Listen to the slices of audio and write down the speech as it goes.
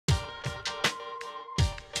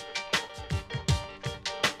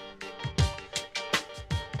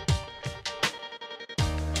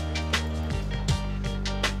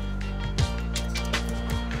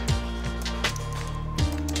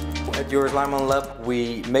Joris Laarman Lab,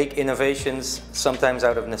 we make innovations sometimes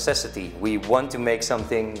out of necessity. We want to make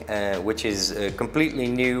something which is completely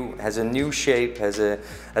new, has a new shape, has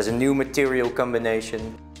a new material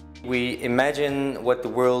combination. We imagine what the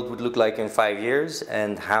world would look like in 5 years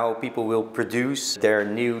and how people will produce their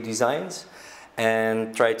new designs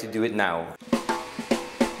and try to do it now.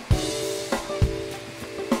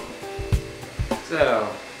 So,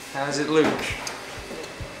 how does it look?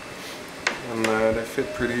 And they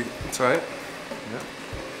fit pretty tight. Yeah.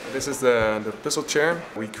 This is the puzzle chair.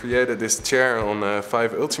 We created this chair on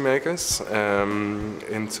 5 Ultimakers.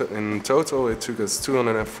 In total it took us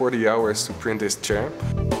 240 hours to print this chair.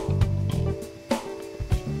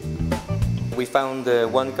 We found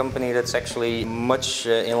one company that's actually much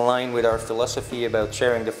in line with our philosophy about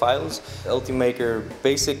sharing the files. Ultimaker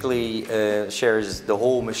basically shares the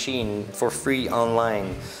whole machine for free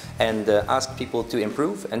online and ask people to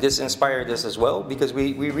improve, and this inspired us as well because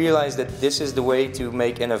we realized that this is the way to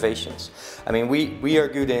make innovations. I mean, we are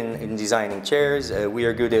good in designing chairs, we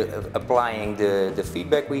are good at applying the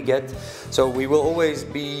feedback we get, so we will always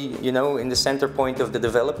be, you know, in the center point of the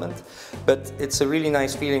development, but it's a really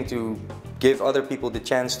nice feeling to give other people the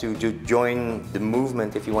chance to join the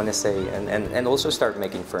movement, if you want to say, and also start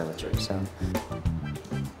making furniture. So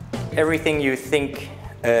everything you think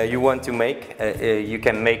you want to make, you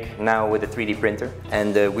can make now with a 3D printer,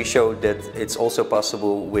 and we showed that it's also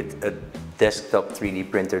possible with a desktop 3D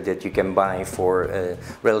printer that you can buy for a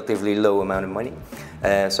relatively low amount of money.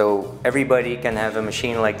 So everybody can have a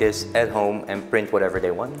machine like this at home and print whatever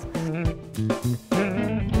they want.